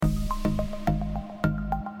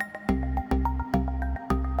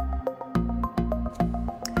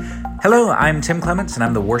Hello, I'm Tim Clements, and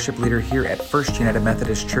I'm the worship leader here at First United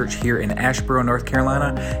Methodist Church here in Asheboro, North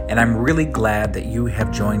Carolina, and I'm really glad that you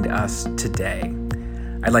have joined us today.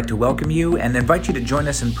 I'd like to welcome you and invite you to join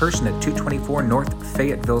us in person at 224 North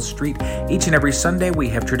Fayetteville Street. Each and every Sunday, we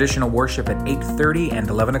have traditional worship at 8:30 and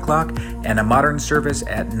 11 o'clock, and a modern service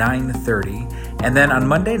at 9:30. And then on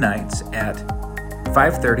Monday nights at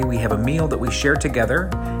 5:30, we have a meal that we share together.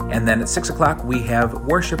 And then at 6 o'clock, we have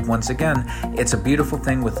worship once again. It's a beautiful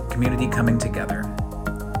thing with community coming together.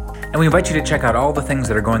 And we invite you to check out all the things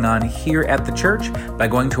that are going on here at the church by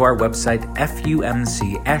going to our website,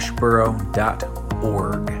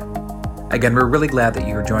 fumcashboro.org. Again, we're really glad that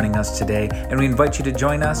you're joining us today, and we invite you to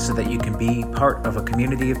join us so that you can be part of a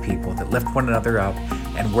community of people that lift one another up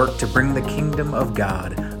and work to bring the kingdom of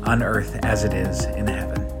God on earth as it is in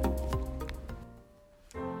heaven.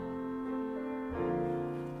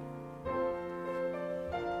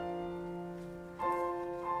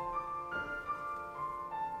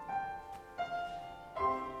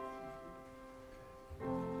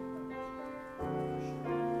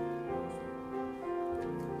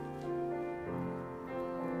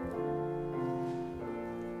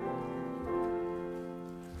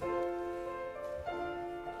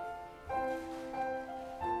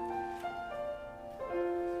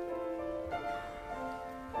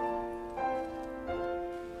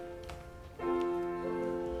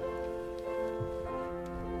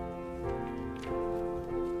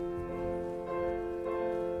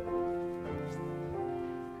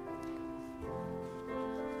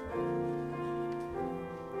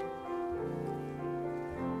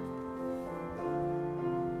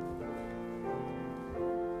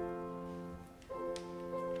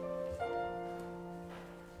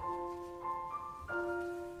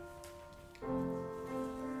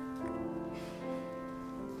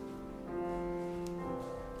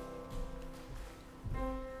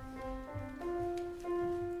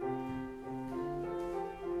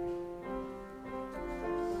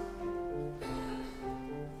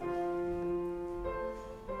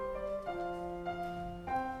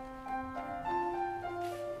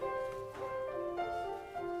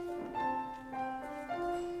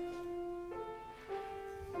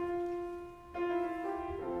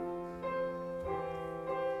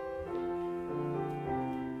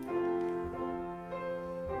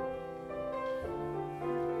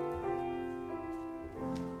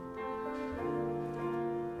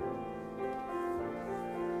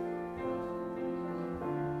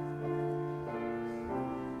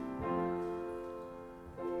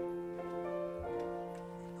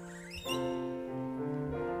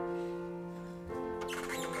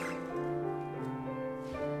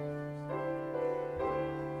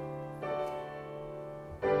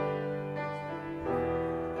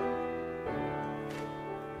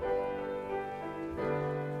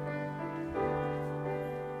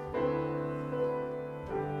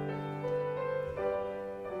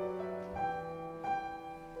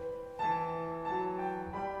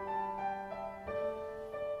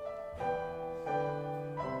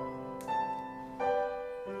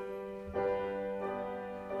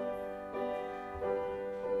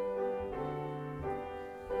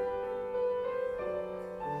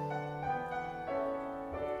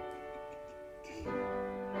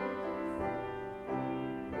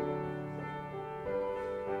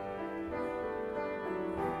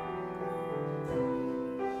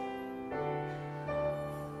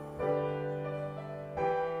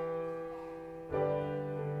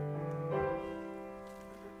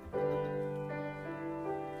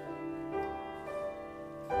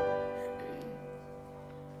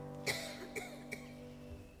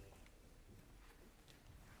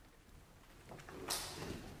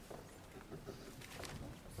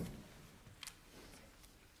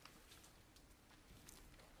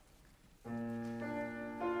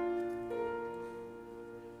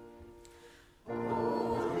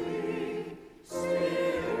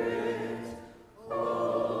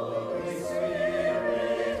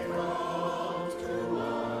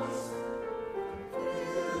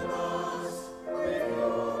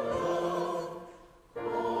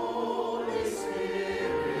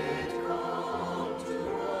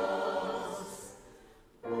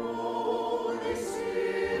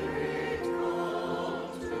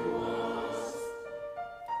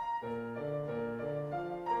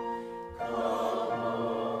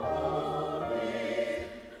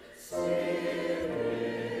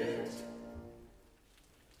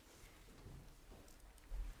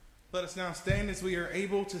 Let us now stand as we are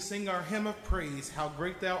able to sing our hymn of praise, How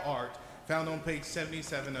Great Thou Art, found on page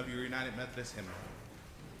 77 of your United Methodist Hymnal.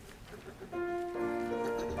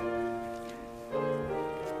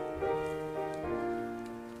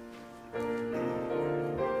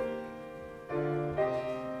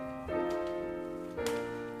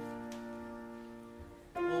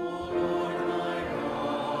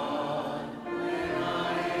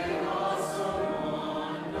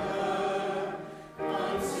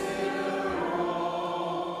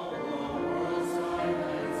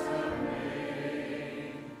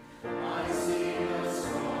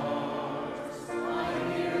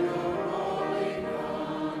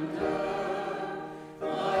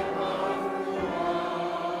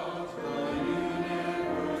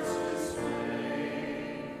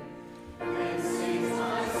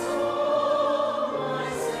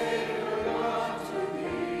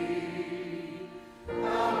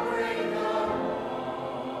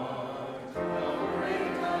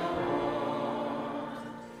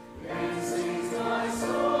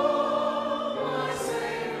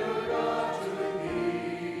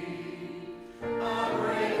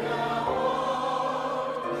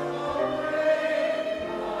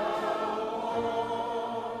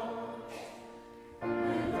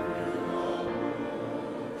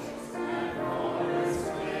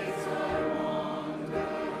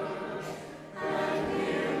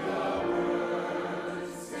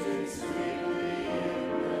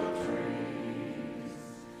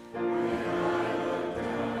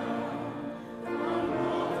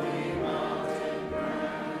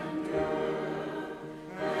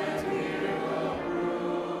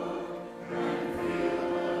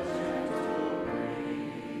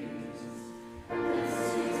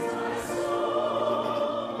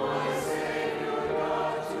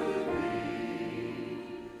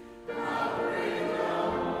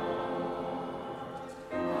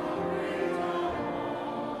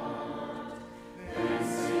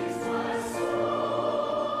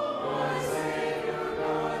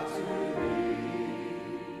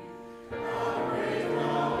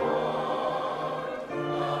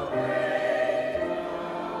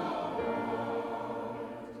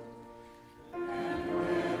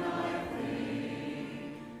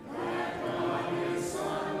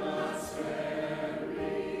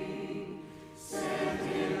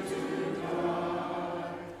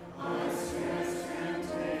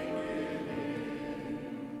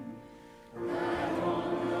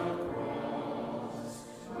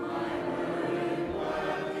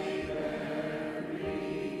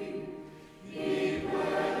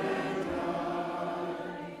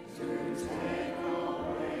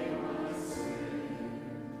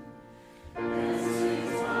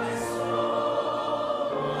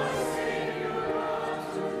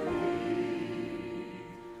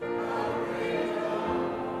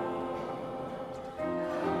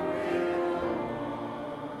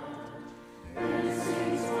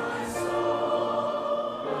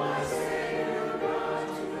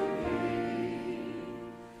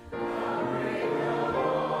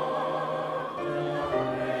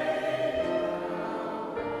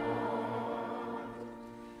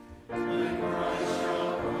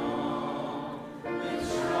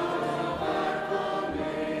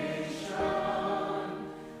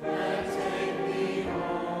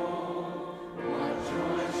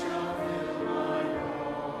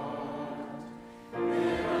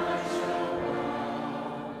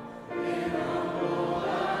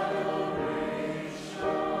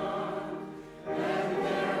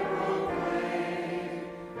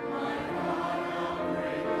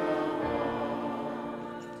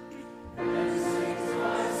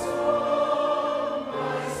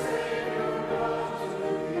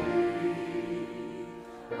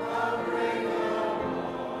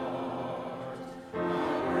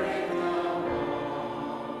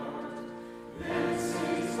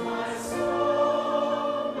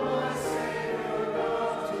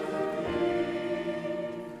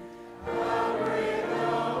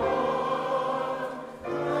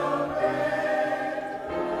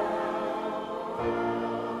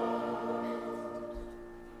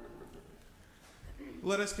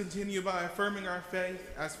 Let us continue by affirming our faith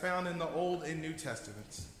as found in the Old and New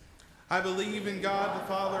Testaments. I believe in God the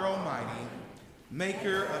Father Almighty,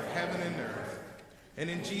 maker of heaven and earth, and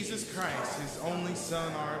in Jesus Christ, his only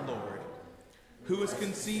Son, our Lord, who was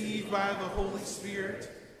conceived by the Holy Spirit,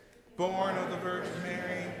 born of the Virgin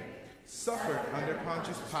Mary, suffered under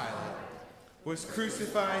Pontius Pilate, was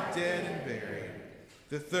crucified, dead, and buried.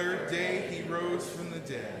 The third day he rose from the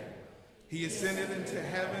dead. He ascended into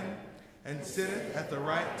heaven and sitteth at the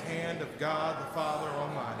right hand of God the Father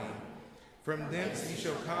Almighty. From thence he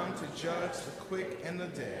shall come to judge the quick and the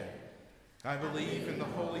dead. I believe in the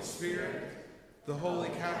Holy Spirit, the Holy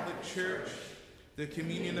Catholic Church, the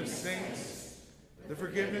communion of saints, the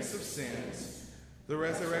forgiveness of sins, the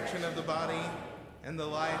resurrection of the body, and the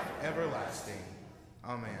life everlasting.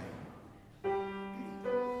 Amen.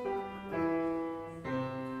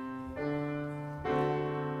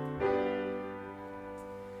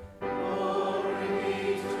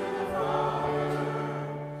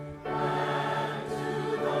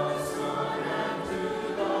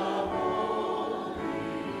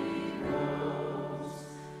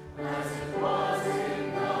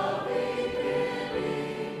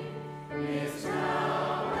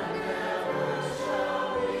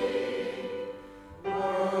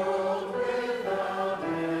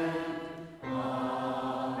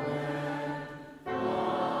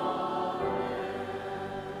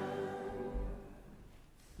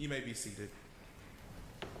 You may be seated.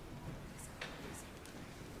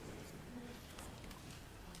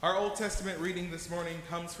 Our Old Testament reading this morning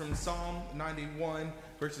comes from Psalm 91,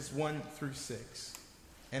 verses 1 through 6,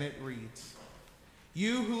 and it reads,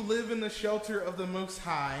 "You who live in the shelter of the Most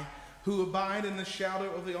High, who abide in the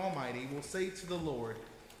shadow of the Almighty, will say to the Lord,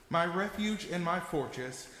 my refuge and my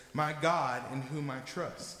fortress, my God in whom I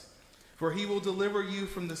trust. For he will deliver you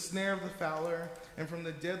from the snare of the fowler and from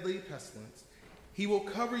the deadly pestilence. He will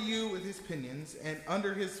cover you with his pinions, and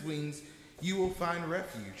under his wings you will find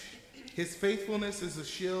refuge. His faithfulness is a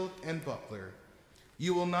shield and buckler.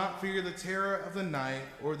 You will not fear the terror of the night,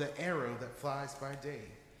 or the arrow that flies by day,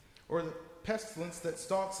 or the pestilence that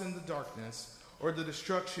stalks in the darkness, or the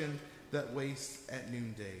destruction that wastes at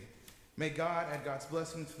noonday." May God add God's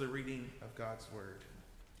blessing to the reading of God's word.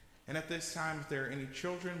 And at this time, if there are any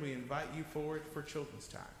children, we invite you forward for children's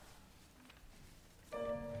time.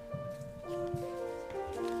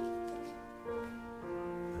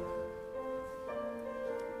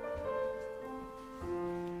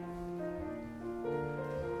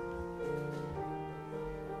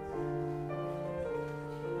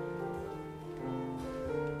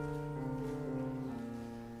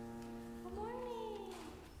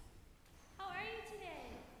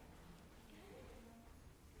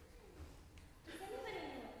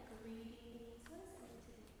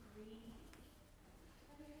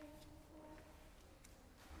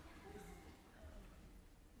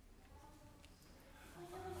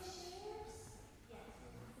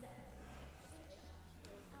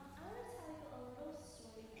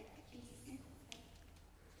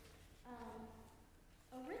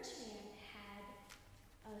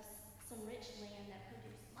 Some rich land that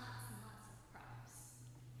produced lots and lots of crops.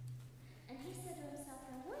 And he said to himself,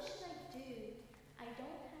 now what should I do? I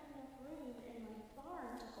don't have enough room in my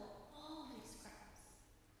barn to hold all these crops.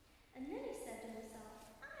 And then he said to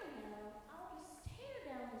himself, I know, I'll just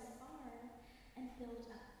tear down this barn and build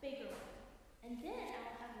a bigger one. And then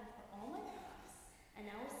I'll have enough for all my crops.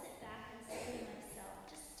 And I will sit back and say to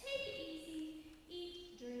myself, just take it easy,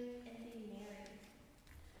 eat, drink, and be merry.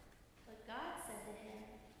 But God said to him,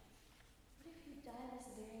 what if you die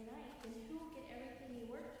this very night? Then who will get everything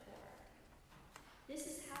you worked for? This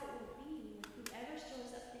is how it will be with whoever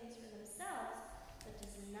stores up things for themselves, but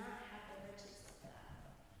does not have the riches of God.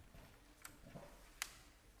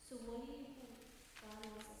 So what do you think God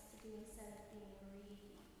wants us to do instead of being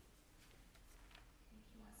greedy?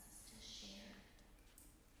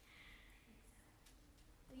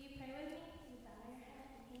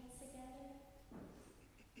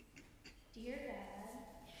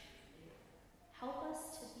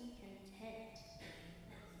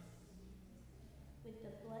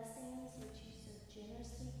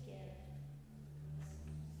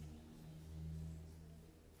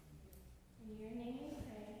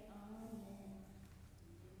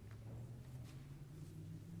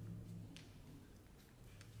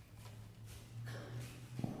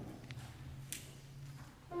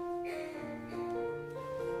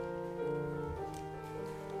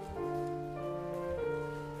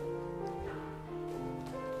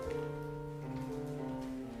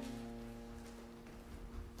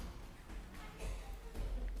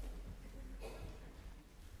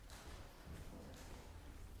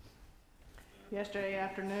 Yesterday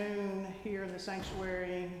afternoon here in the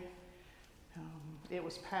sanctuary, it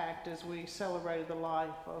was packed as we celebrated the life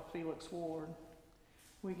of Felix Ward.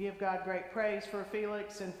 We give God great praise for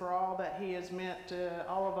Felix and for all that he has meant to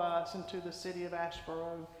all of us and to the city of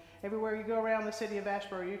Asheboro. Everywhere you go around the city of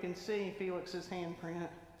Asheboro, you can see Felix's handprint.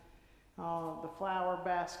 The flower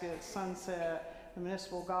basket, sunset, the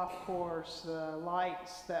municipal golf course, the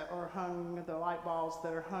lights that are hung, the light balls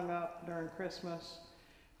that are hung up during Christmas.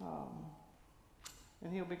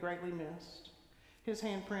 And he'll be greatly missed. His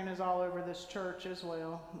handprint is all over this church as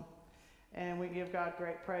well. And we give God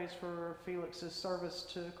great praise for Felix's service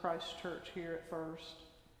to Christ Church here at First,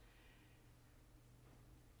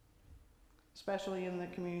 especially in the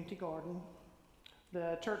community garden.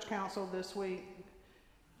 The church council this week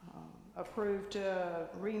approved to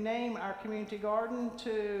rename our community garden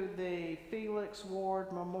to the Felix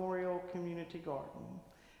Ward Memorial Community Garden.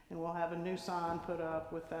 And we'll have a new sign put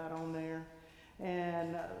up with that on there.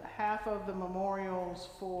 And half of the memorials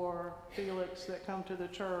for Felix that come to the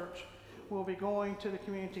church will be going to the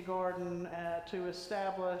community garden to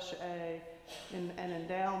establish an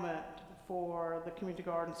endowment for the community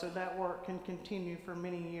garden so that work can continue for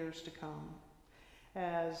many years to come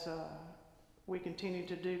as we continue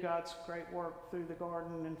to do God's great work through the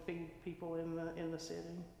garden and feed people in the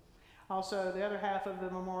city. Also, the other half of the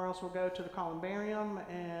memorials will go to the columbarium,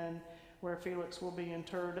 and where Felix will be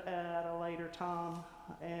interred at a later time.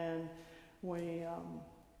 And we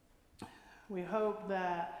hope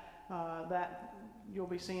that you'll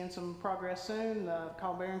be seeing some progress soon. The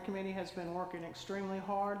columbarium committee has been working extremely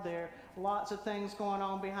hard. There are lots of things going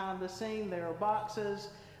on behind the scene. There are boxes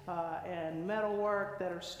and metal work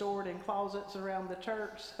that are stored in closets around the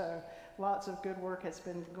church. So lots of good work has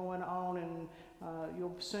been going on, and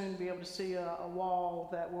you'll soon be able to see a wall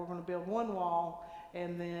that we're going to build one wall,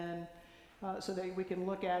 and then so that we can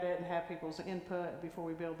look at it and have people's input before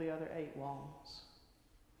we build the other 8 walls.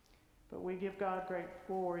 But we give God great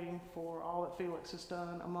glory for all that Felix has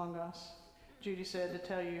done among us. Judy said to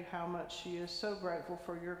tell you how much she is so grateful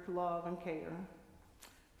for your love and care,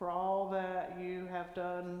 for all that you have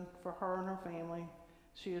done for her and her family.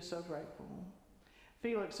 She is so grateful.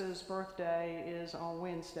 Felix's birthday is on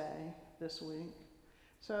Wednesday this week.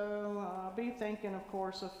 So be thinking, of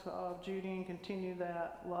course, of Judy and continue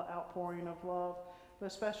that outpouring of love, but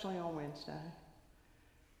especially on Wednesday.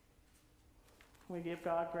 We give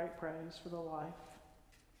God great praise for the life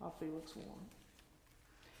of Felix Ward.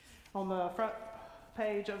 On the front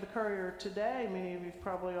page of the Courier today, many of you have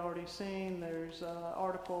probably already seen, there's an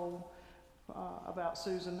article about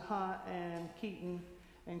Susan Hunt and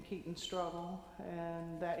Keaton's struggle,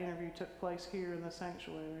 and that interview took place here in the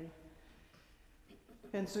sanctuary.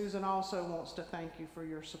 And Susan also wants to thank you for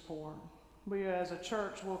your support. We as a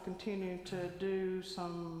church will continue to do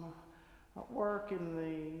some work in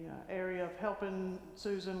the area of helping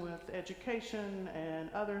Susan with education and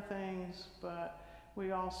other things, but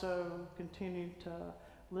we also continue to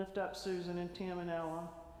lift up Susan and Tim and Ella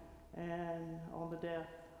and on the death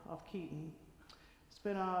of Keaton. It's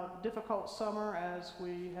been a difficult summer as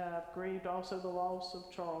we have grieved also the loss of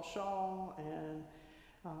Charles Shaw and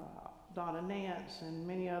Donna Nance and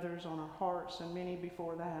many others on our hearts, and many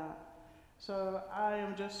before that. So I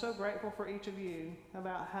am just so grateful for each of you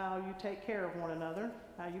about how you take care of one another,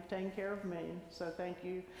 how you've taken care of me. So thank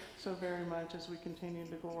you so very much as we continue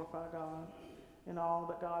to glorify God in all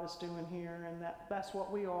that God is doing here, and that's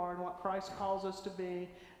what we are and what Christ calls us to be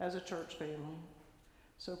as a church family.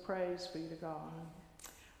 So praise be to God.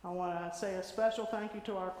 I want to say a special thank you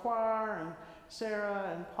to our choir and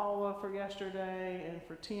Sarah and Paula for yesterday, and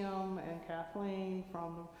for Tim and Kathleen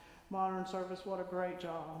from the modern service. What a great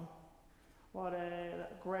job. What a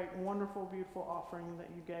great, wonderful, beautiful offering that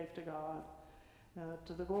you gave to God,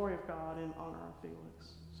 to the glory of God in honor of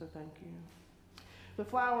Felix. So thank you. The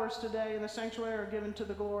flowers today in the sanctuary are given to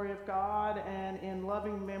the glory of God and in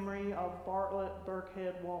loving memory of Bartlett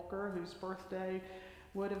Burkhead Walker, whose birthday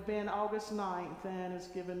would have been August 9th and is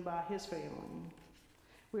given by his family.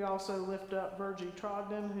 We also lift up Virgie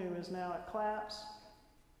Trogdon, who is now at Claps,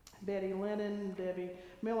 Betty Lennon, Debbie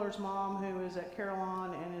Miller's mom, who is at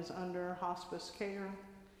Carolina and is under hospice care.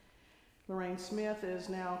 Lorraine Smith is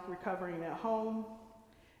now recovering at home.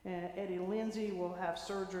 And Eddie Lindsay will have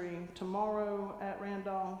surgery tomorrow at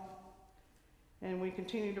Randolph. And we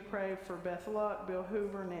continue to pray for Beth Luck, Bill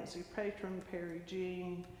Hoover, Nancy Patron, Perry G,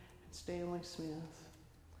 and Stanley Smith.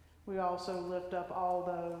 We also lift up all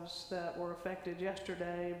those that were affected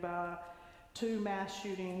yesterday by 2 mass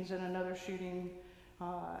shootings and another shooting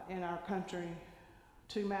in our country.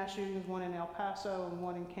 2 mass shootings, one in El Paso and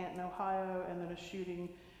one in Canton, Ohio, and then a shooting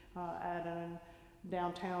at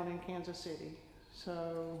downtown in Kansas City.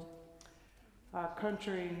 So our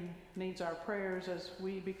country needs our prayers as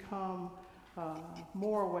we become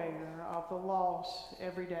more aware of the loss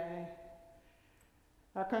every day.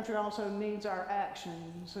 Our country also needs our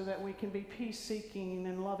action so that we can be peace-seeking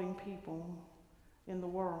and loving people in the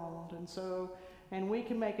world. And we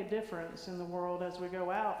can make a difference in the world as we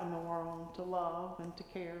go out in the world to love and to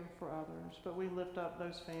care for others. But we lift up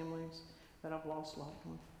those families that have lost loved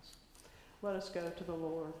ones. Let us go to the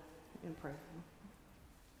Lord in prayer.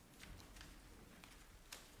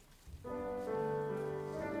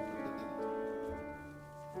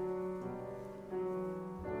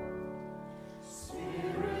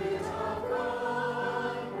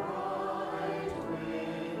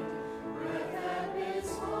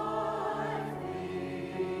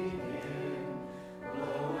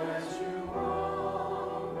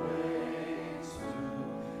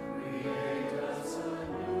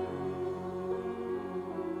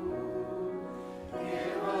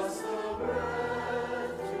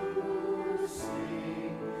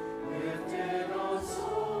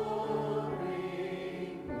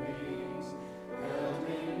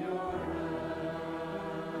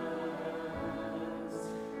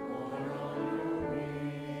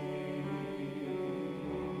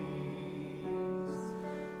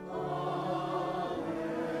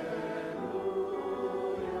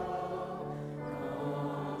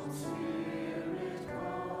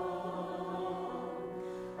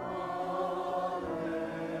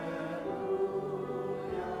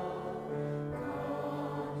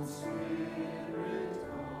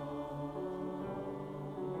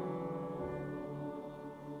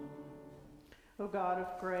 O God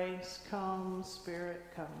of grace, come, Spirit,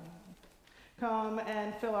 come. Come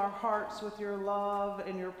and fill our hearts with your love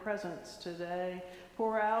and your presence today.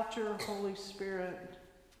 Pour out your Holy Spirit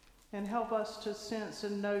and help us to sense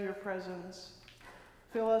and know your presence.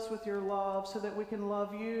 Fill us with your love so that we can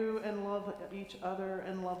love you and love each other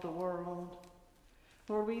and love the world.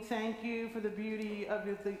 Lord, we thank you for the beauty of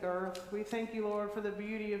the earth. We thank you, Lord, for the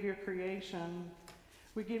beauty of your creation.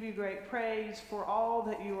 We give you great praise for all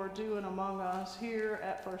that you are doing among us here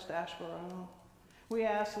at First Ashboro. We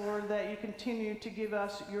ask, Lord, that you continue to give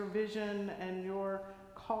us your vision and your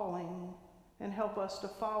calling and help us to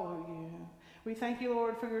follow you. We thank you,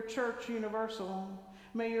 Lord, for your church universal.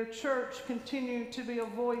 May your church continue to be a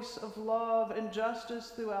voice of love and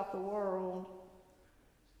justice throughout the world.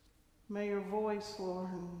 May your voice, Lord,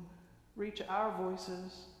 reach our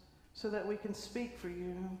voices so that we can speak for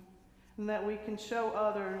you and that we can show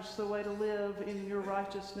others the way to live in your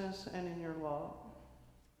righteousness and in your love.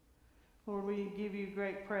 Lord, we give you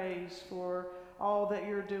great praise for all that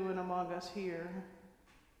you're doing among us here.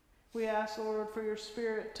 We ask, Lord, for your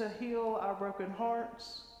Spirit to heal our broken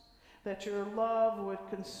hearts, that your love would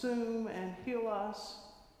consume and heal us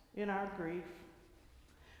in our grief.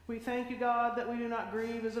 We thank you, God, that we do not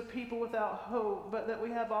grieve as a people without hope, but that we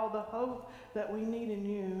have all the hope that we need in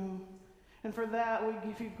you. And for that, we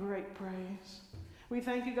give you great praise. We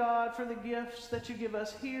thank you, God, for the gifts that you give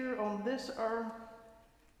us here on this earth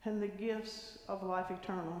and the gifts of life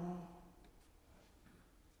eternal.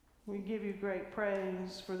 We give you great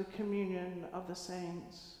praise for the communion of the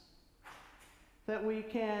saints, that we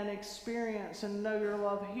can experience and know your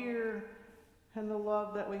love here and the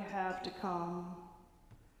love that we have to come.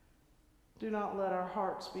 Do not let our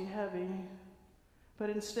hearts be heavy, but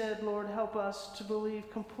instead, Lord, help us to believe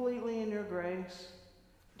completely in your grace,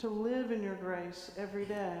 to live in your grace every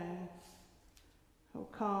day. Oh,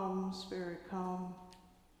 come, Spirit, come.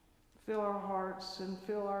 Fill our hearts and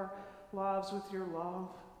fill our lives with your love.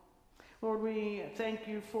 Lord, we thank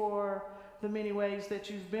you for the many ways that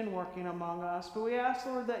you've been working among us, but we ask,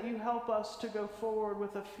 Lord, that you help us to go forward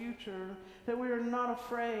with a future, that we are not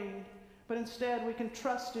afraid, but instead we can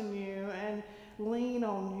trust in you and lean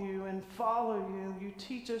on you and follow you. You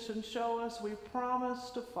teach us and show us. We promise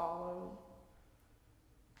to follow.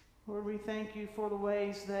 Lord, we thank you for the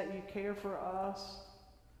ways that you care for us,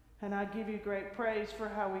 and I give you great praise for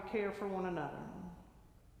how we care for one another.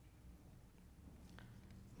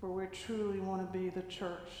 For we truly want to be the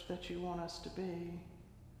church that you want us to be.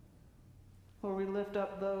 Lord, we lift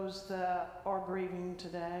up those that are grieving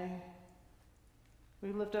today.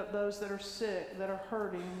 We lift up those that are sick, that are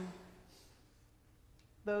hurting,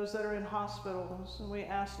 those that are in hospitals. And we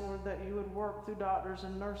ask, Lord, that you would work through doctors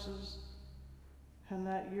and nurses and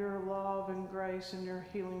that your love and grace and your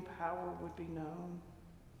healing power would be known.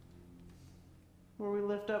 Lord, we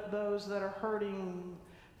lift up those that are hurting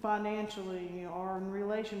financially or in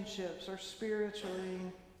relationships or spiritually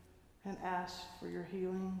and ask for your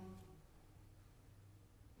healing.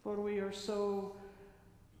 Lord, we are so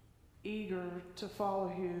eager to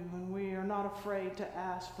follow you, and we are not afraid to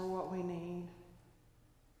ask for what we need.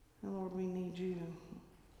 And Lord, we need you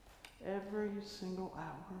every single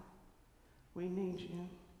hour. We need you.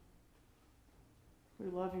 We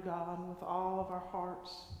love you, God, with all of our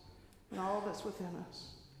hearts and all that's within us.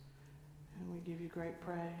 And we give you great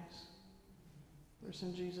praise. For it's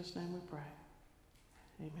in Jesus' name we pray.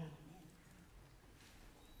 Amen.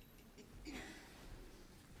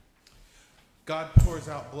 God pours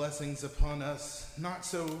out blessings upon us, not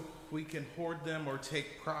so we can hoard them or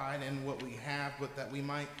take pride in what we have, but that we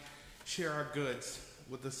might share our goods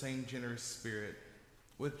with the same generous spirit.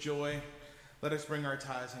 With joy, let us bring our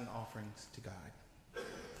tithes and offerings to God.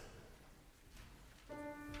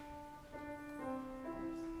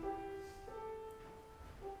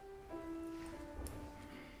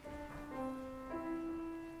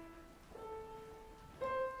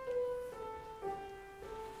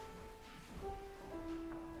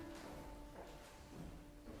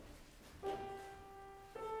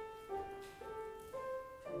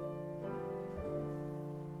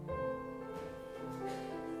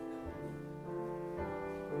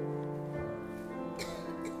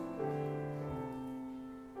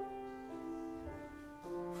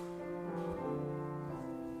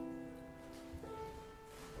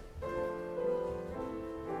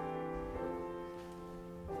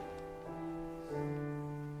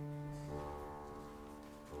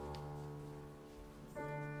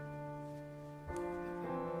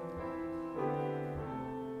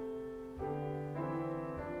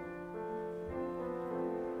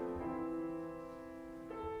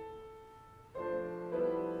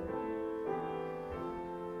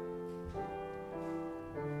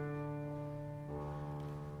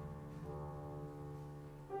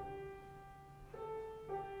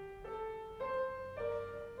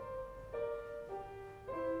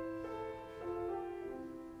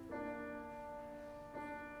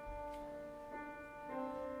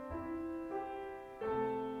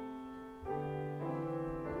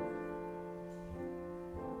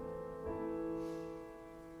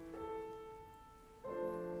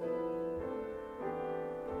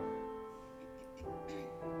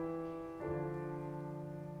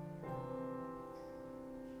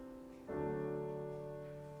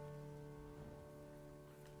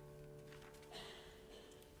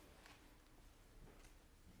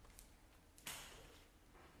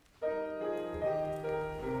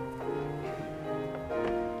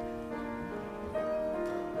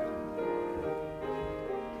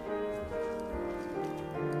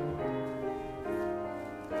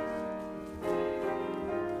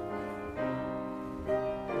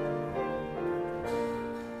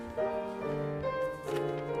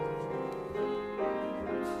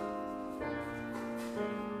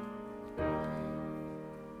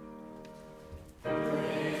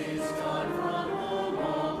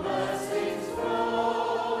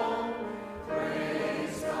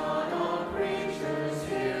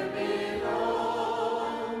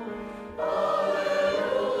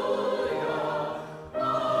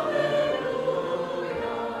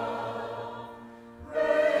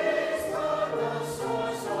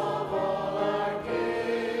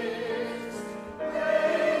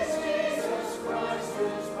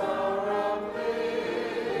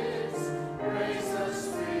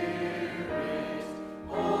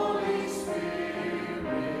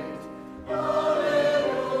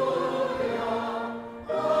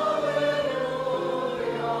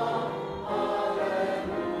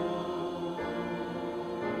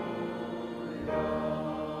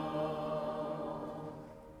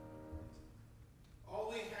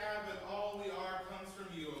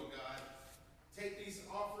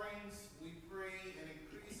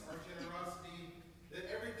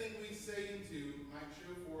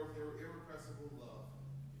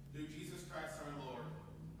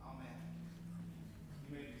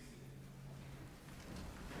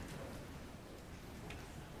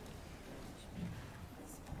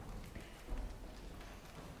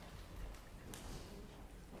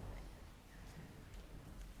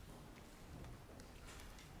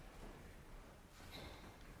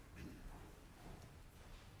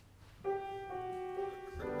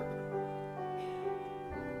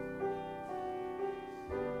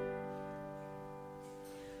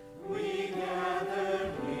 We gather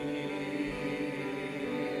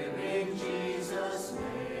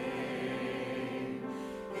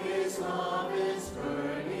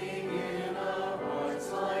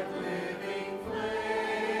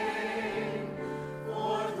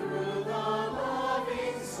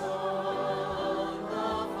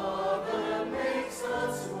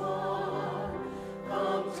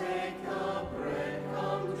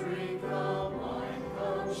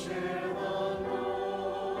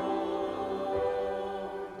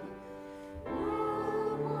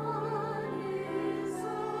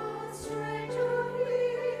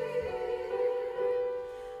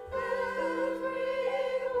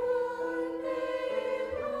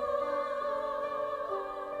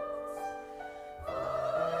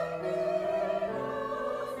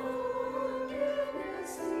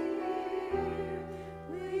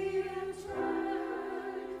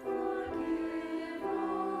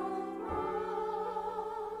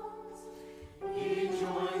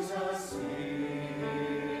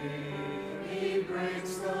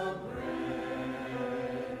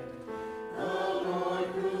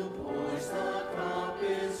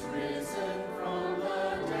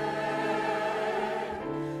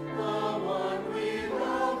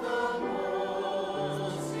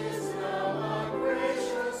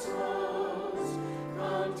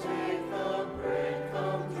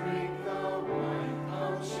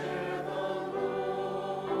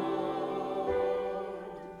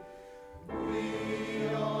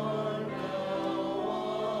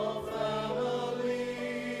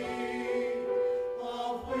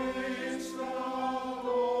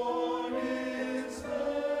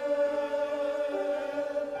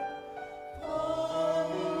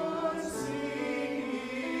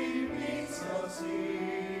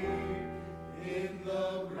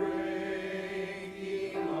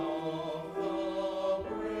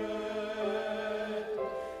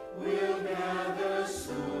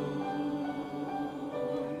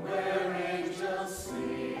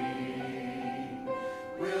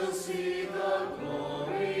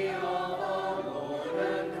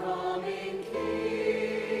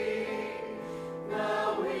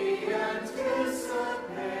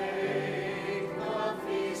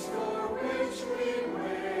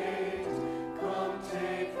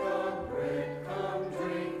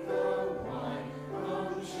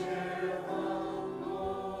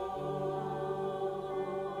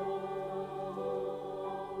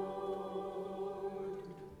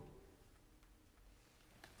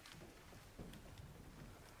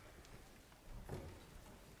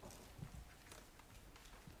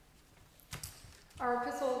Our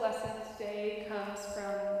epistle lesson today comes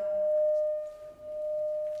from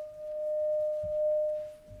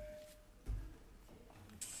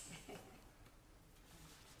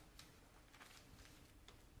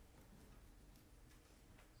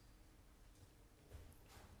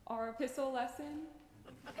our epistle lesson.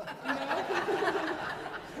 No?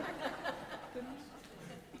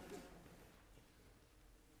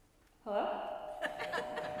 Hello?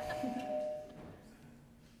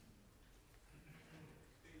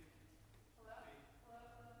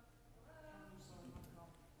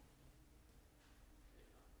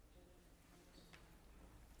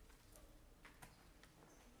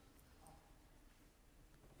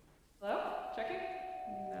 Hello? Checking?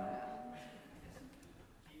 No.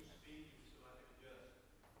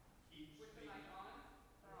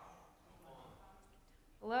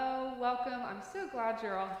 Hello, welcome. I'm so glad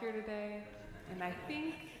you're all here today. And I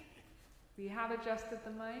think we have adjusted the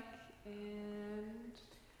mic and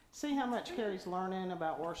See how much Carrie's learning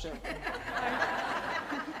about worship.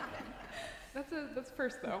 that's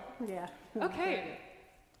first though. Yeah. Okay.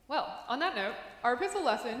 Well, on that note, our epistle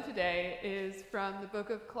lesson today is from the book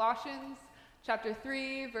of Colossians, chapter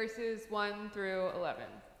 3, verses 1 through 11.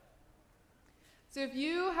 So if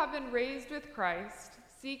you have been raised with Christ,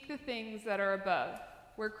 seek the things that are above,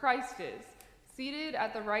 where Christ is, seated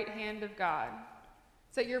at the right hand of God.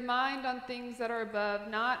 Set your mind on things that are above,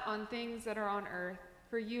 not on things that are on earth,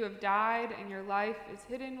 for you have died, and your life is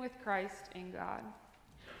hidden with Christ in God.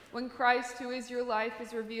 When Christ, who is your life,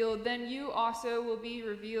 is revealed, then you also will be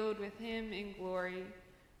revealed with him in glory.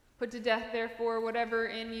 Put to death, therefore, whatever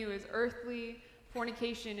in you is earthly,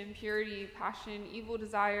 fornication, impurity, passion, evil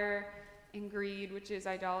desire, and greed, which is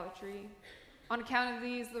idolatry. On account of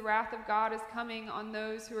these, the wrath of God is coming on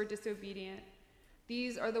those who are disobedient.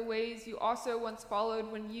 These are the ways you also once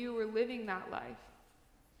followed when you were living that life.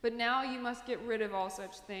 But now you must get rid of all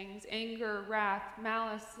such things: anger, wrath,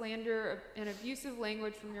 malice, slander, and abusive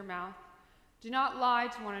language from your mouth. Do not lie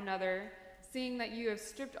to one another, seeing that you have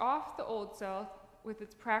stripped off the old self with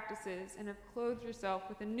its practices and have clothed yourself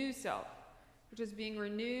with a new self, which is being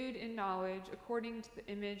renewed in knowledge according to the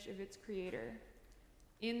image of its creator.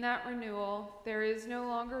 In that renewal, there is no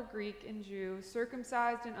longer Greek and Jew,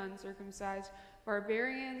 circumcised and uncircumcised,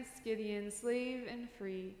 barbarian, Scythian, slave and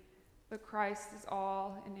free, but Christ is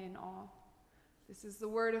all and in all. This is the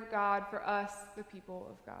word of God for us, the people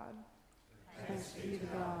of God. Thanks be to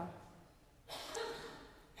God.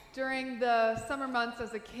 During the summer months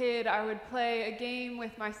as a kid, I would play a game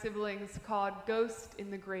with my siblings called Ghost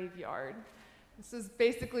in the Graveyard. This is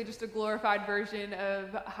basically just a glorified version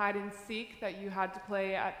of hide and seek that you had to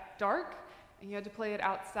play at dark, and you had to play it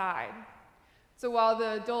outside. So while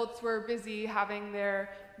the adults were busy having their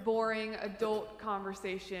boring adult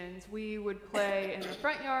conversations, we would play in the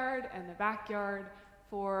front yard and the backyard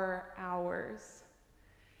for hours.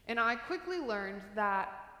 And I quickly learned that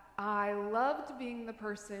I loved being the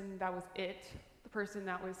person that was it, the person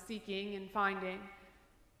that was seeking and finding,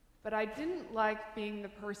 but I didn't like being the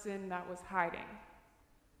person that was hiding.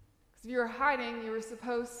 Because if you were hiding, you were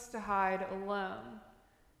supposed to hide alone.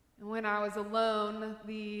 And when I was alone,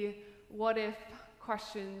 the what if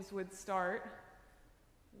questions would start.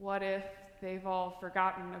 What if they've all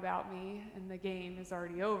forgotten about me and the game is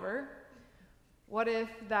already over? What if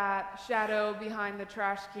that shadow behind the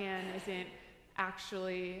trash can isn't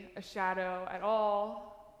actually a shadow at all?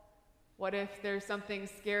 What if there's something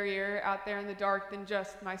scarier out there in the dark than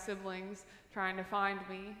just my siblings trying to find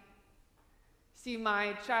me? See,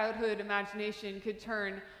 my childhood imagination could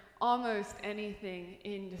turn almost anything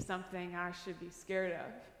into something I should be scared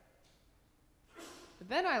of. But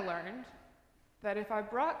then I learned that if I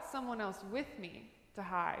brought someone else with me to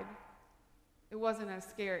hide, it wasn't as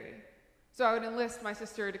scary. So I would enlist my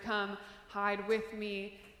sister to come hide with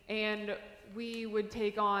me, and we would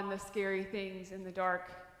take on the scary things in the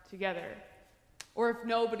dark together. Or if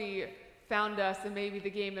nobody found us and maybe the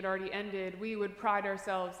game had already ended, we would pride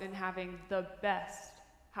ourselves in having the best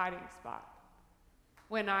hiding spot.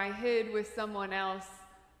 When I hid with someone else,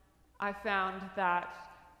 I found that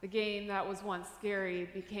the game that was once scary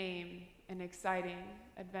became an exciting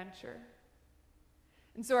adventure.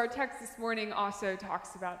 And so our text this morning also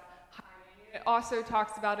talks about hiding. It also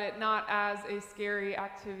talks about it not as a scary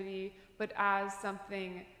activity, but as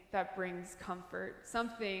something that brings comfort,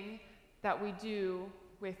 something that we do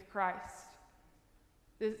with Christ.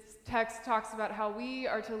 This text talks about how we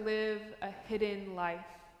are to live a hidden life.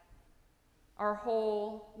 Our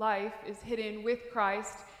whole life is hidden with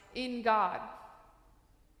Christ in God,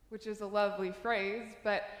 which is a lovely phrase,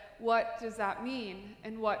 but what does that mean,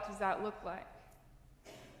 and what does that look like?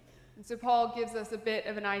 And so Paul gives us a bit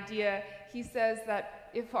of an idea. He says that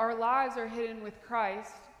if our lives are hidden with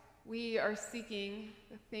Christ, we are seeking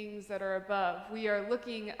the things that are above. We are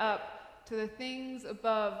looking up to the things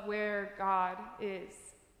above where God is.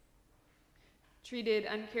 Treated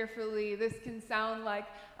uncarefully, this can sound like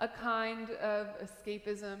a kind of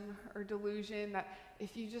escapism or delusion that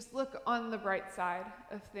if you just look on the bright side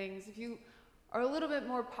of things, if you are a little bit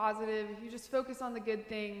more positive, if you just focus on the good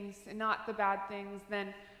things and not the bad things,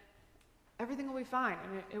 then everything will be fine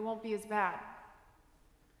and it won't be as bad.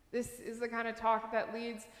 This is the kind of talk that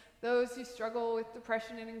leads those who struggle with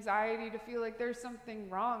depression and anxiety to feel like there's something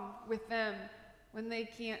wrong with them when they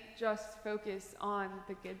can't just focus on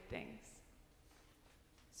the good things.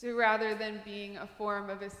 So rather than being a form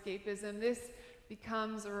of escapism, this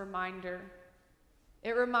becomes a reminder.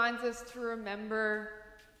 It reminds us to remember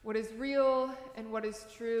what is real and what is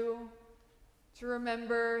true, to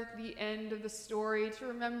remember the end of the story, to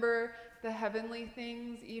remember the heavenly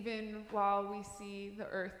things even while we see the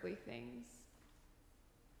earthly things.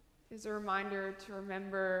 It is a reminder to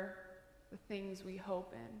remember the things we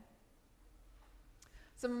hope in.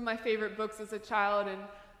 Some of my favorite books as a child and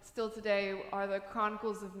still today are the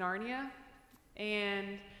Chronicles of Narnia,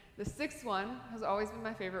 and the sixth one has always been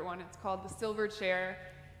my favorite one. It's called The Silver Chair,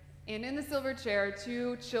 and in the Silver Chair,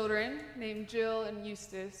 two children named Jill and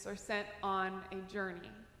Eustace are sent on a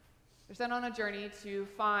journey. They're sent on a journey to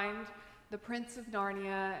find the Prince of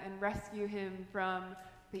Narnia and rescue him from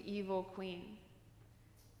the evil queen.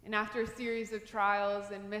 And after a series of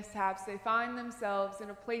trials and mishaps, they find themselves in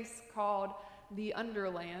a place called the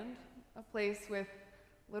Underland, a place with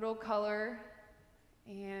little color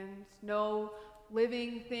and no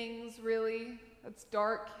living things really. It's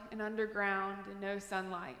dark and underground and no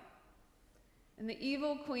sunlight. And the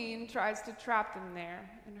evil queen tries to trap them there,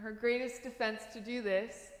 and her greatest defense to do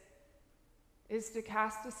this is to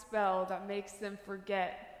cast a spell that makes them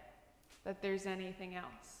forget that there's anything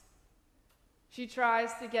else. She tries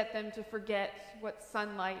to get them to forget what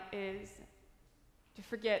sunlight is, to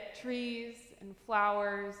forget trees and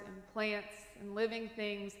flowers and plants and living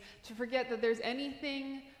things, to forget that there's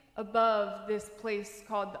anything above this place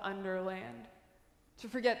called the Underland, to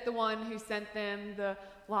forget the one who sent them, the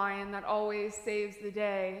lion that always saves the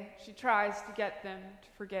day. She tries to get them to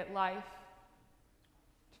forget life,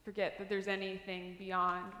 to forget that there's anything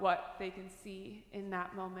beyond what they can see in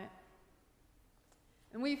that moment.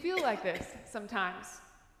 And we feel like this sometimes.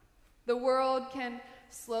 The world can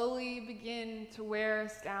slowly begin to wear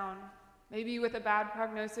us down, maybe with a bad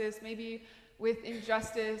prognosis, maybe with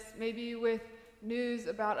injustice, maybe with news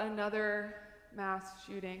about another mass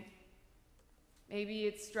shooting. Maybe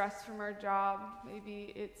it's stress from our job,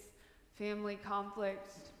 maybe it's family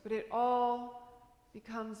conflict, but it all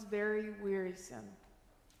becomes very wearisome.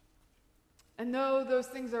 And though those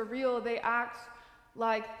things are real, they act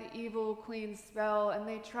like the evil queen's spell, and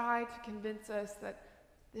they try to convince us that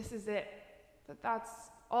this is it, that that's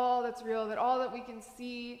all that's real, that all that we can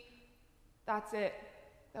see, that's it,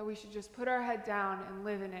 that we should just put our head down and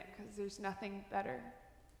live in it because there's nothing better.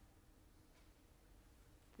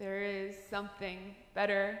 There is something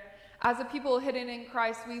better. As a people hidden in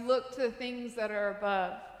Christ, we look to the things that are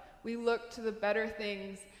above. We look to the better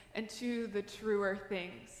things and to the truer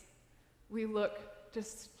things. We look to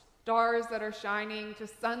stars that are shining, to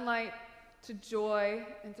sunlight, to joy,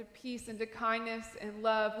 and to peace, and to kindness and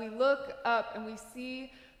love. We look up and we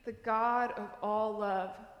see the God of all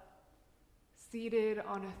love, seated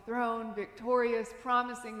on a throne, victorious,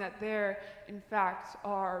 promising that there, in fact,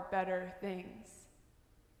 are better things.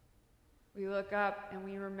 We look up and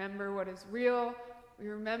we remember what is real. We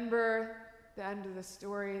remember the end of the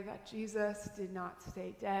story, that Jesus did not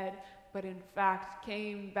stay dead, but in fact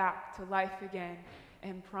came back to life again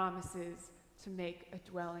and promises to make a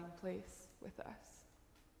dwelling place with us.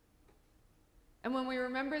 And when we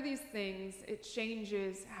remember these things, it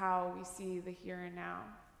changes how we see the here and now.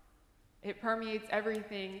 It permeates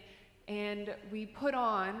everything, and we put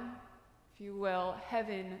on, if you will,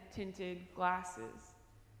 heaven-tinted glasses.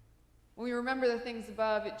 When we remember the things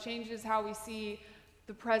above, it changes how we see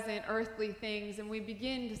the present earthly things, and we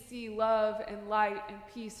begin to see love and light and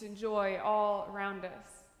peace and joy all around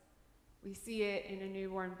us. We see it in a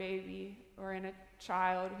newborn baby, or in a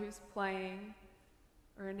child who's playing,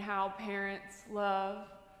 or in how parents love,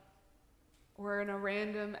 or in a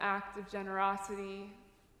random act of generosity,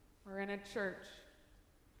 or in a church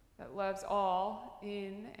that loves all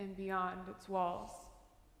in and beyond its walls.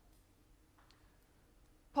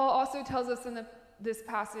 Paul also tells us in this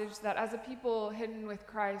passage that as a people hidden with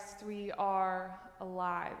Christ, we are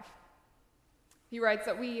alive. He writes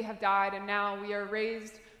that we have died and now we are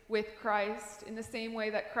raised with Christ in the same way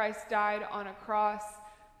that Christ died on a cross,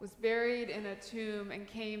 was buried in a tomb, and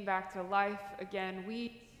came back to life again.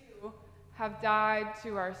 We too have died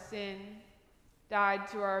to our sin, died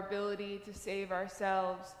to our ability to save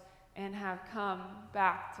ourselves, and have come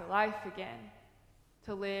back to life again,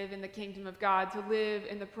 to live in the kingdom of God, to live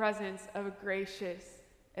in the presence of a gracious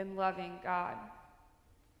and loving God.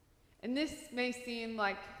 And this may seem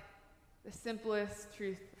like the simplest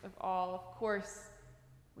truth of all. Of course,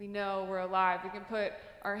 we know we're alive. We can put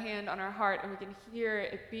our hand on our heart and we can hear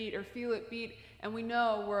it beat or feel it beat, and we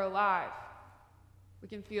know we're alive. We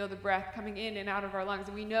can feel the breath coming in and out of our lungs,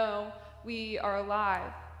 and we know we are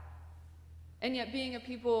alive. And yet being a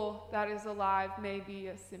people that is alive may be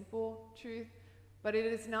a simple truth, but it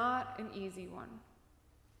is not an easy one.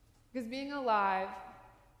 Because being alive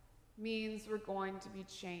means we're going to be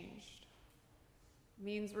changed. It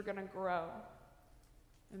means we're going to grow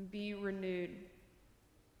and be renewed.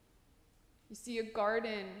 You see, a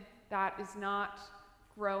garden that is not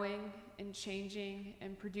growing and changing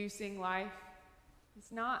and producing life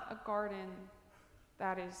is not a garden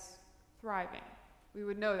that is thriving. We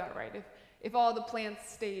would know that, right? If all the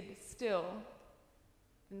plants stayed still,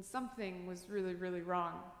 then something was really, really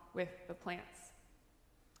wrong with the plants.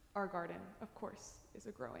 Our garden, of course, is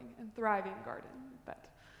a growing and thriving garden, but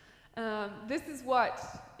this is what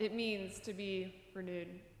it means to be renewed.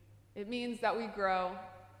 It means that we grow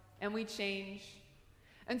and we change.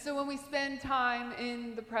 And so when we spend time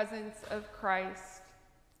in the presence of Christ,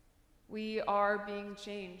 we are being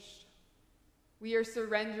changed. We are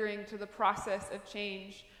surrendering to the process of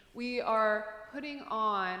change. We are putting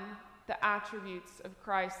on the attributes of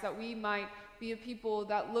Christ, that we might be a people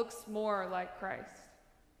that looks more like Christ.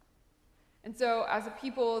 And so as a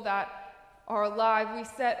people that are alive, we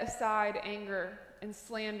set aside anger and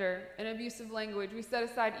slander and abusive language. We set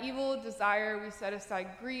aside evil desire. We set aside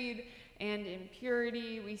greed and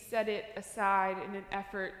impurity. We set it aside in an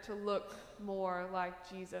effort to look more like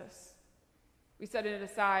Jesus. We set it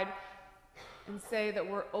aside and say that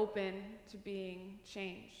we're open to being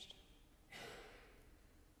changed.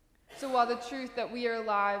 So while the truth that we are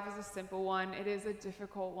alive is a simple one, it is a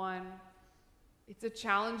difficult one. It's a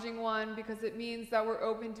challenging one because it means that we're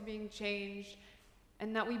open to being changed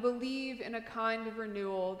and that we believe in a kind of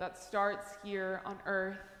renewal that starts here on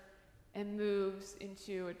earth and moves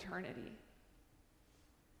into eternity.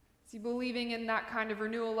 See, believing in that kind of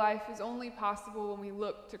renewal life is only possible when we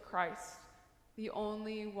look to Christ, the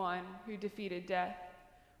only one who defeated death.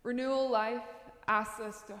 Renewal life asks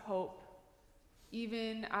us to hope,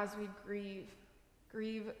 even as we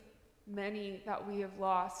grieve many that we have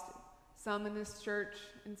lost, some in this church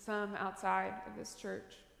and some outside of this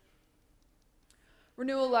church.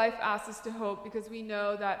 Renewal life asks us to hope because we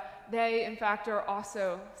know that they, in fact, are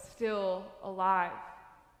also still alive.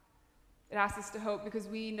 It asks us to hope because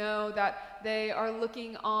we know that they are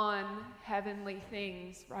looking on heavenly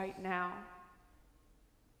things right now.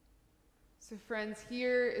 So friends,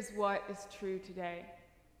 here is what is true today.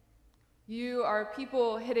 You are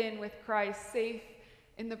people hidden with Christ, safe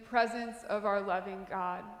in the presence of our loving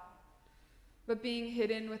God. But being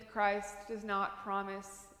hidden with Christ does not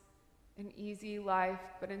promise an easy life,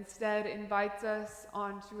 but instead invites us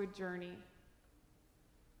onto a journey,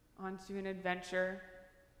 onto an adventure.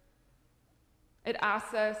 It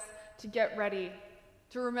asks us to get ready,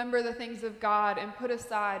 to remember the things of God and put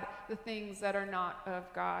aside the things that are not of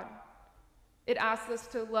God. It asks us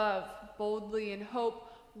to love boldly and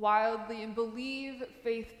hope wildly and believe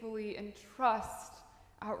faithfully and trust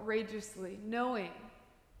outrageously, knowing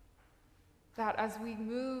that as we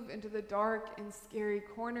move into the dark and scary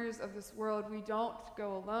corners of this world, we don't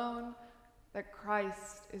go alone, that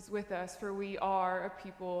Christ is with us, for we are a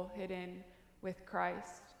people hidden with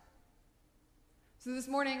Christ. So this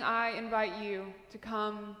morning, I invite you to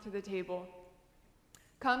come to the table.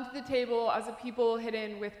 Come to the table as a people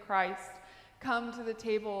hidden with Christ. Come to the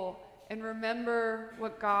table and remember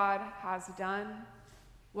what God has done,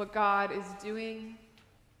 what God is doing,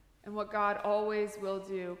 and what God always will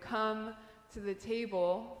do. Come to the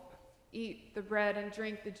table, eat the bread and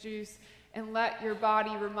drink the juice, and let your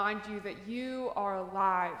body remind you that you are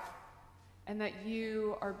alive and that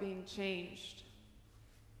you are being changed.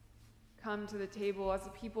 Come to the table as a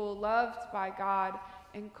people loved by God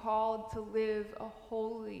and called to live a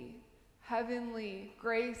holy, heavenly,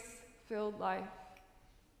 grace-filled life.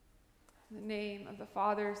 In the name of the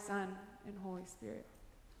Father, Son, and Holy Spirit.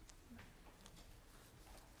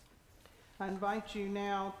 I invite you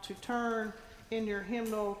now to turn in your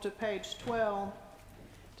hymnal to page 12,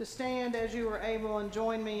 to stand as you are able and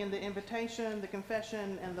join me in the invitation, the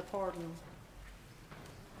confession, and the pardon.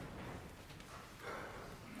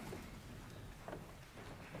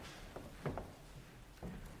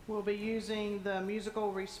 We'll be using the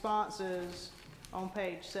musical responses on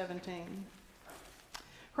page 17.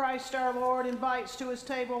 Christ our Lord invites to his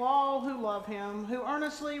table all who love him, who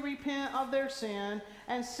earnestly repent of their sin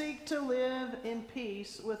and seek to live in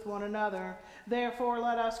peace with one another. Therefore,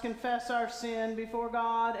 let us confess our sin before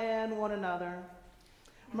God and one another.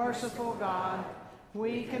 Merciful God,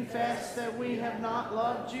 we confess that we have not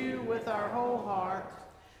loved you with our whole heart.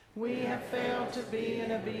 We have failed to be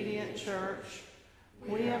an obedient church.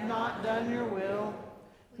 We have not done your will.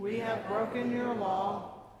 We have broken your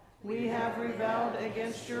law. We have rebelled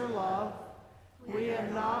against your love. We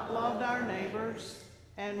have not loved our neighbors,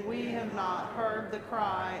 and we have not heard the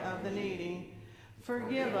cry of the needy.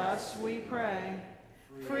 Forgive us, we pray.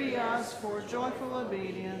 Free us for joyful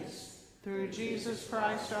obedience through Jesus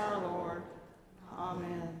Christ our Lord.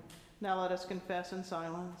 Amen. Now let us confess in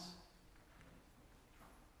silence.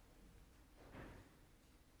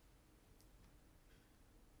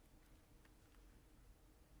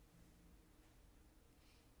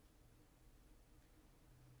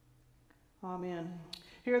 Amen.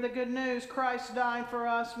 Hear the good news. Christ died for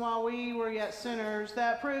us while we were yet sinners.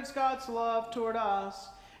 That proves God's love toward us.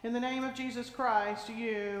 In the name of Jesus Christ,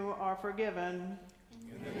 you are forgiven.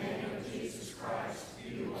 In the name of Jesus Christ,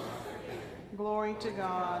 you are forgiven. Glory to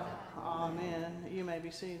God. Amen. You may be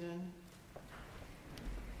seated.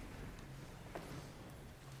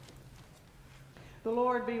 The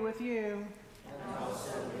Lord be with you. And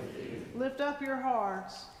also with you. Lift up your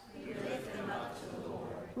hearts. We lift them up to the Lord.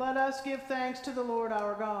 Let us give thanks to the Lord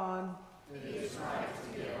our God. It is right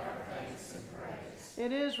to give our thanks and praise.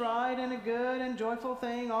 It is right and a good and joyful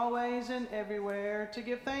thing always and everywhere to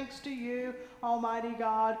give thanks to you, Almighty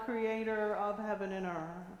God, creator of heaven and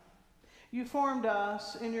earth. You formed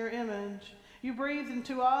us in your image. You breathed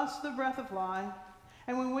into us the breath of life.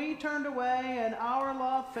 And when we turned away and our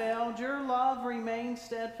love failed, your love remained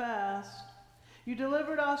steadfast. You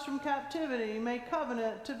delivered us from captivity, made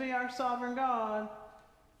covenant to be our sovereign God.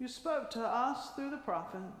 You spoke to us through the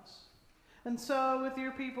prophets. And so, with your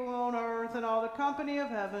people on earth and all the company of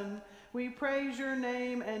heaven, we praise your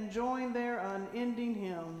name and join their unending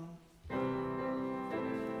hymn.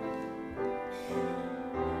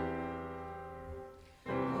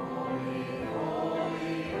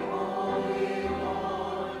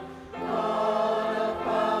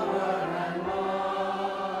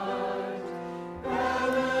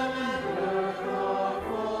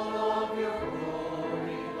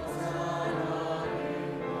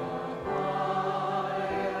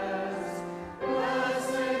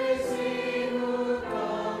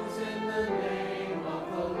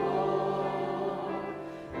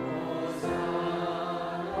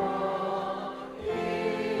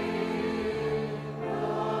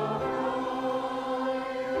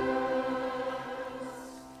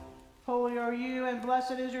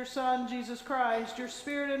 Blessed is your Son, Jesus Christ. Your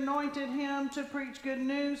Spirit anointed him to preach good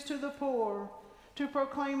news to the poor, to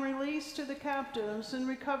proclaim release to the captives and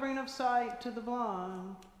recovering of sight to the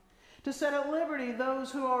blind, to set at liberty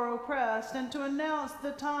those who are oppressed, and to announce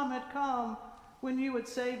the time had come when you would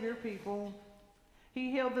save your people.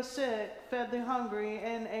 He healed the sick, fed the hungry,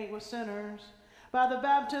 and ate with sinners. By the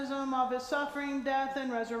baptism of his suffering, death,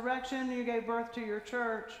 and resurrection, you gave birth to your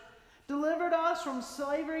church, delivered us from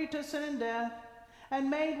slavery to sin and death, and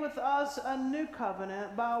made with us a new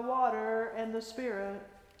covenant by water and the Spirit.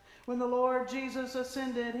 When the Lord Jesus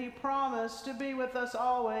ascended, he promised to be with us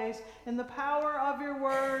always in the power of your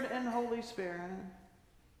word and Holy Spirit.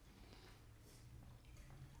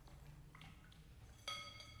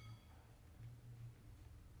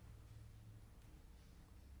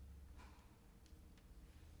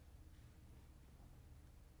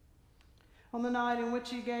 On the night in which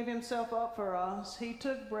he gave himself up for us, he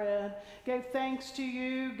took bread, gave thanks to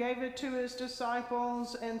you, gave it to his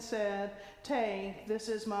disciples, and said, "Take, this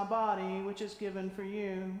is my body, which is given for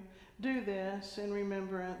you. Do this in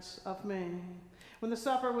remembrance of me." When the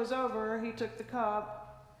supper was over, he took the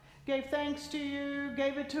cup, gave thanks to you,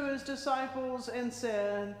 gave it to his disciples, and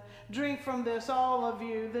said, "Drink from this, all of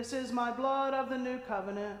you. This is my blood of the new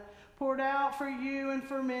covenant, poured out for you and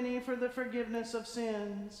for many for the forgiveness of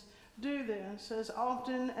sins. Do this as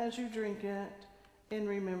often as you drink it in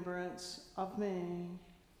remembrance of me."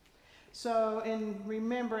 So, in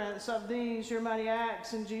remembrance of these, your mighty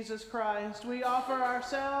acts in Jesus Christ, we offer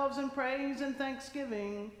ourselves in praise and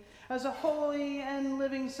thanksgiving as a holy and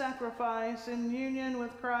living sacrifice in union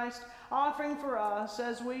with Christ, offering for us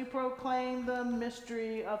as we proclaim the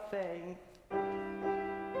mystery of faith.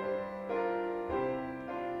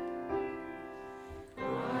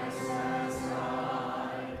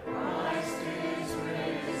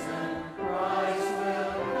 Christ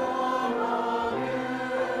will come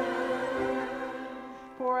again.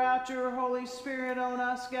 out your Holy Spirit on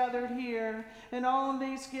us gathered here, and on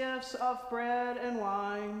these gifts of bread and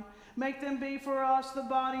wine. Make them be for us the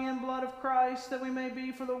body and blood of Christ, that we may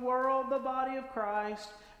be for the world the body of Christ,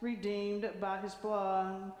 redeemed by his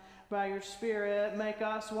blood. By your Spirit, make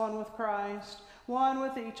us one with Christ, one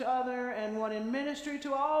with each other, and one in ministry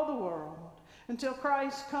to all the world, until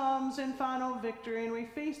Christ comes in final victory and we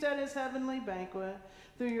feast at his heavenly banquet.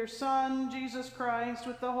 Through your Son, Jesus Christ,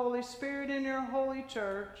 with the Holy Spirit in your holy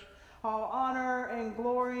church, all honor and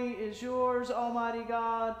glory is yours, Almighty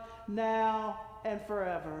God, now and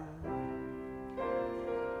forever.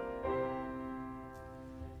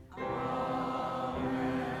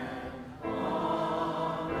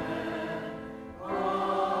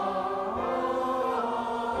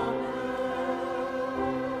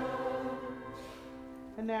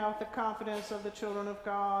 And now, with the confidence of the children of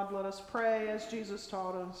God, let us pray as Jesus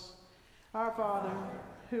taught us. Our Father,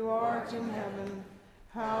 who art in heaven,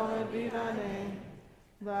 hallowed be thy name.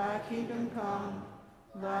 Thy kingdom come,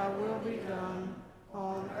 thy will be done,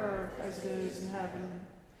 on earth as it is in heaven.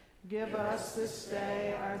 Give us this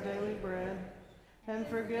day our daily bread, and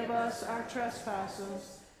forgive us our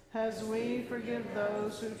trespasses, as we forgive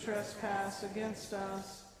those who trespass against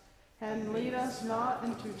us. And lead us not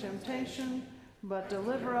into temptation, but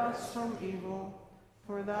deliver us from evil.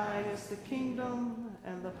 For thine is the kingdom,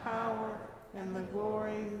 and the power, and the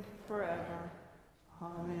glory forever.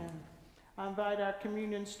 Amen. I invite our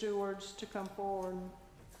communion stewards to come forward.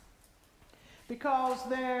 Because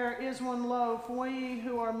there is one loaf, we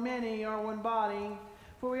who are many are one body,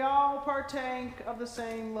 for we all partake of the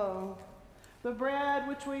same loaf. The bread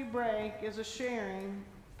which we break is a sharing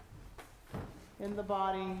in the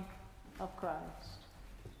body of Christ.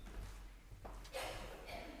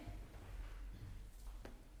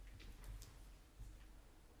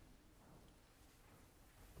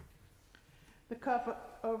 The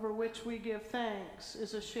cup over which we give thanks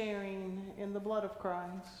is a sharing in the blood of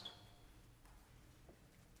Christ.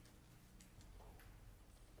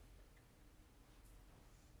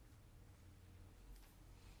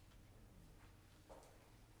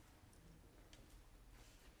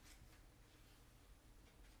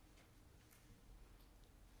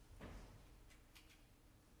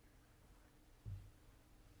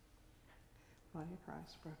 Body of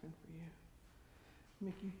Christ broken for you.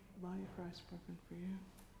 Mickey, the body of Christ broken for you.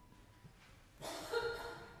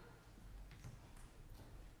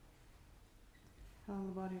 Helen,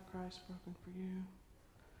 the body of Christ broken for you.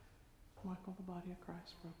 Michael, the body of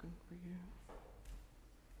Christ broken for you.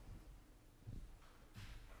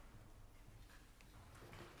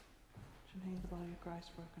 Janine, the body of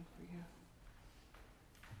Christ broken for you.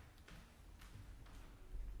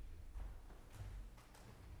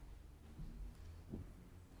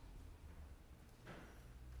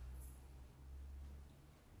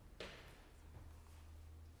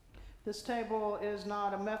 This table is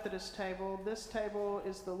not a Methodist table. This table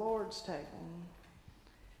is the Lord's table.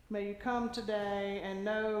 May you come today and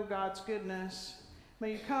know God's goodness.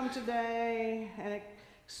 May you come today and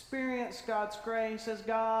experience God's grace as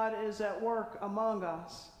God is at work among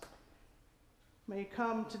us. May you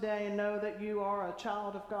come today and know that you are a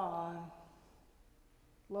child of God,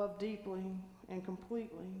 loved deeply and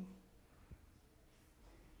completely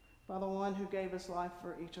by the one who gave his life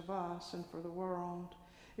for each of us and for the world.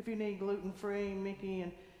 If you need gluten-free, Mickey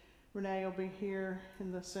and Renee will be here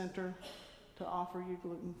in the center to offer you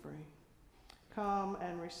gluten-free. Come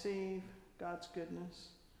and receive God's goodness.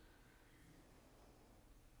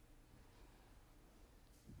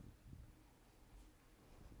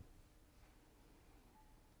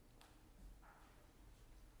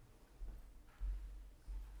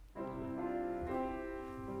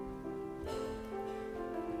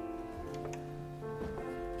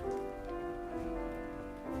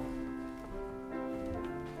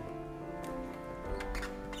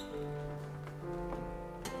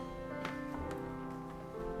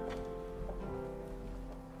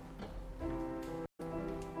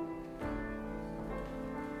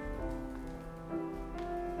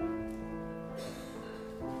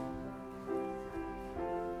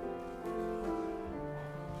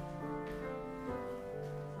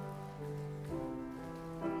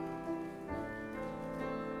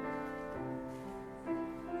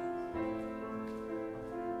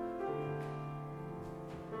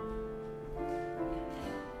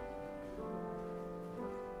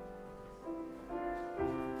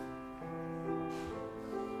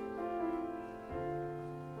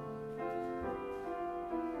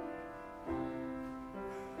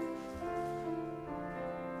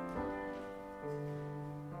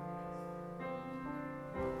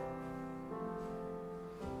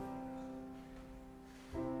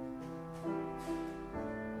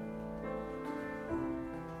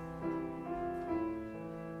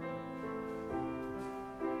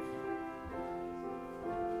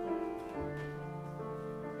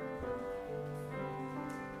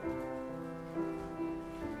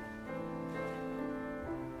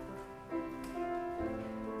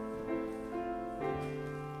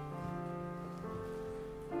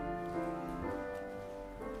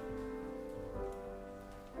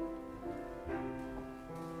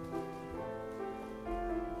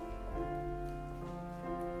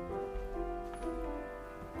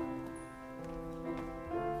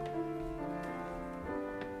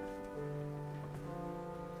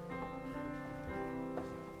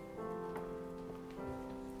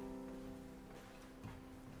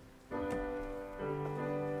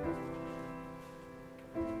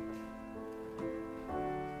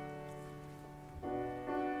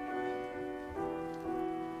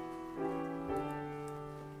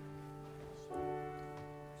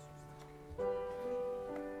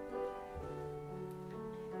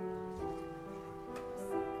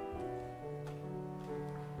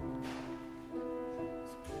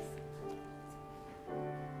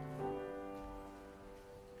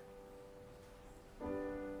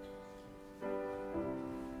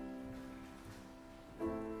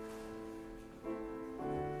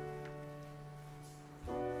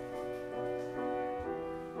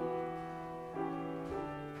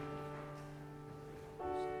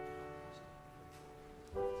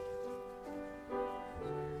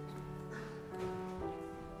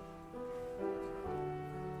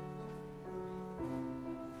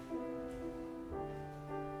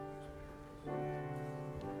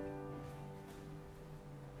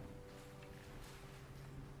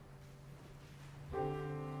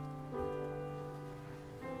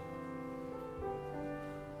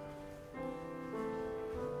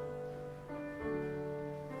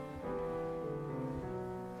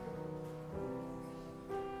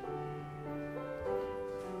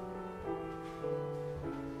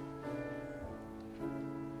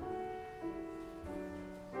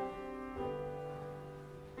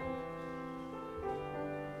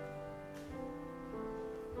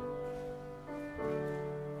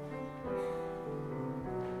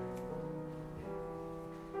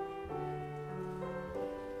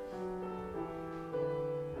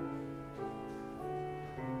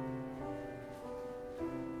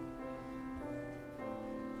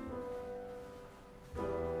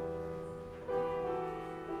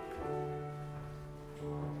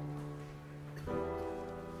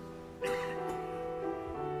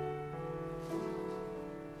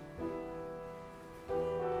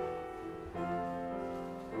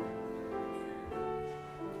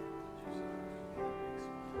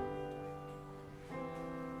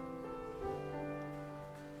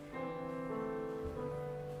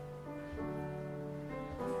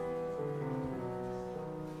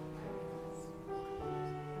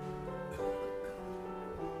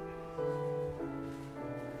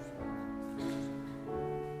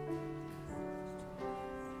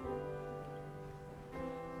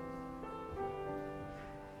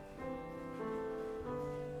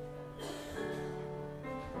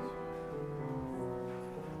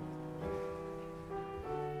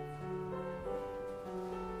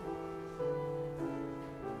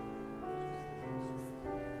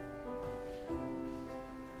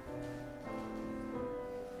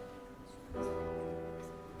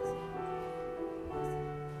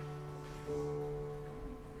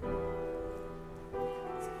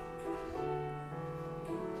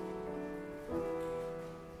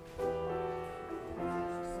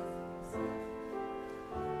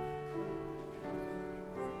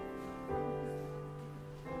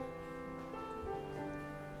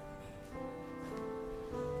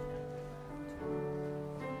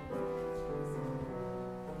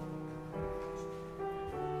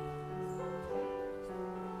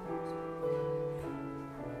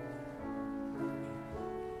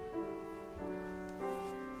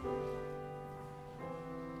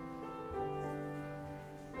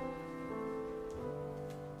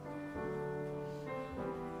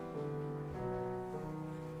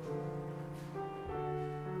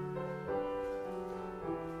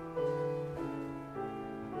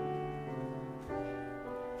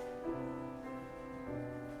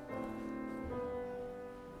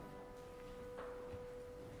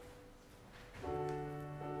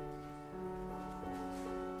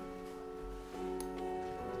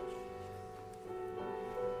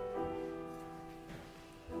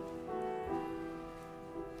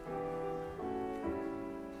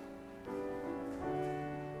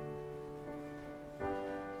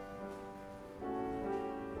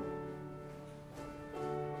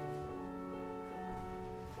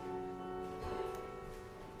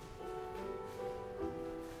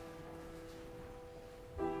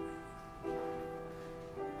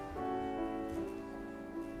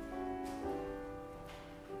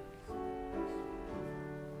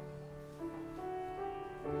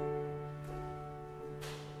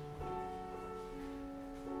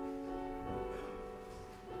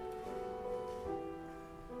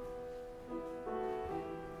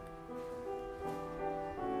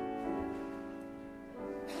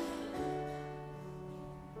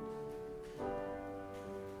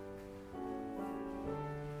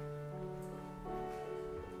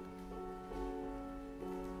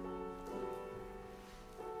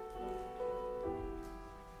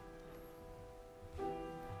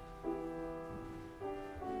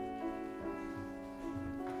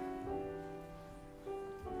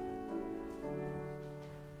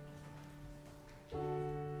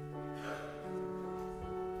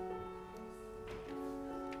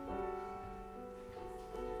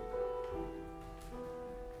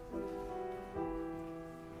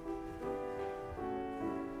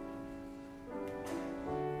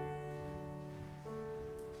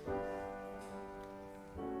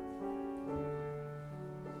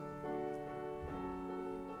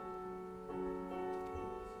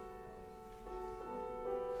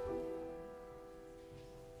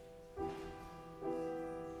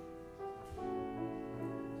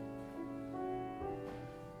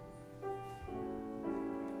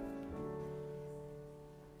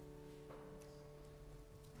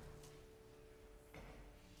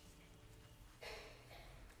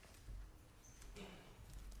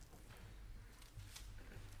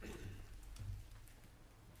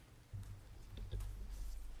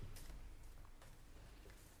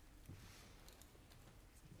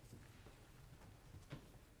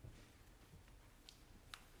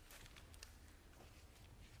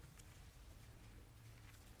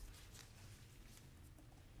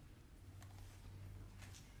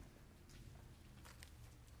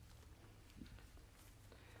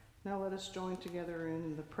 Now let us join together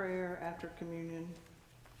in the prayer after communion.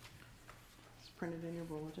 It's printed in your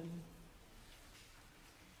bulletin.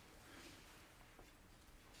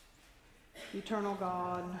 Eternal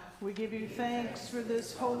God, we give you thanks for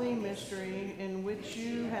this holy mystery in which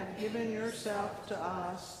you have given yourself to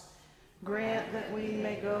us. Grant that we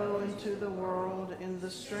may go into the world in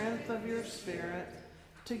the strength of your Spirit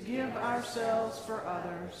to give ourselves for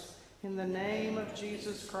others. In the name of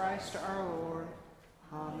Jesus Christ our Lord.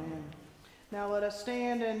 Amen. Now let us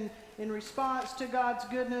stand, and in response to God's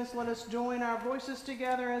goodness, let us join our voices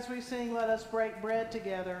together as we sing, Let Us Break Bread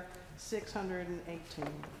Together, 618.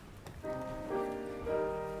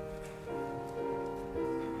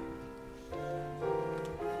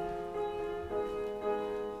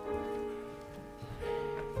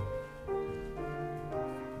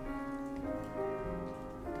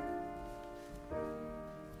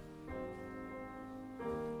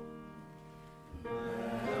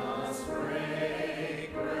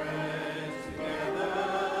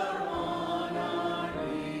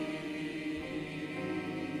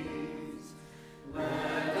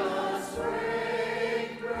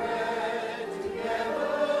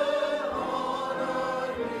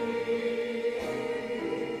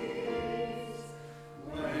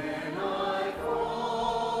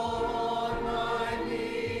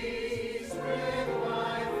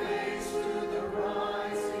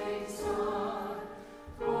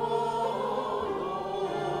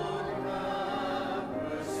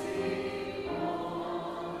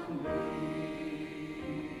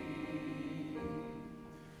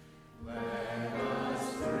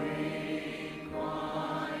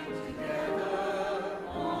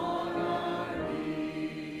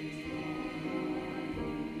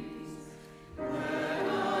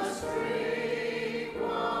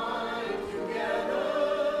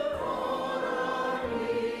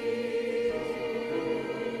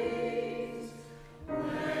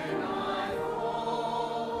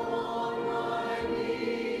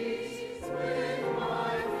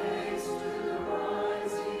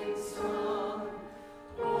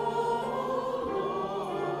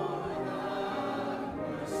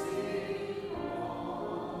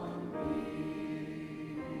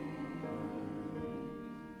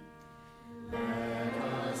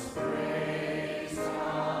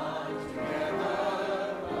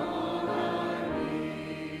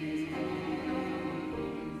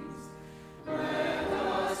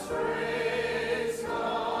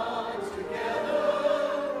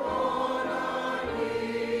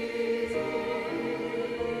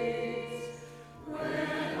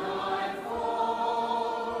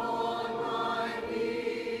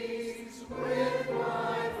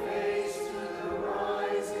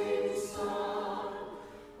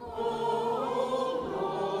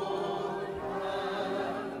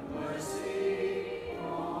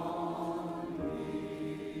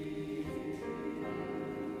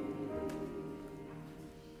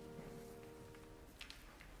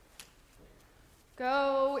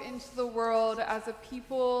 Go into the world as a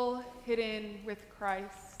people hidden with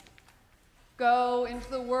Christ. Go into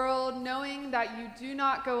the world knowing that you do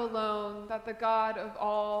not go alone, that the God of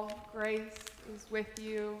all grace is with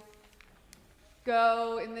you.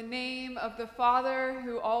 Go in the name of the Father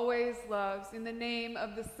who always loves, in the name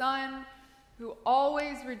of the Son who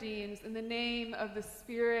always redeems, in the name of the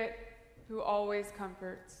Spirit who always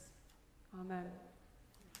comforts. Amen.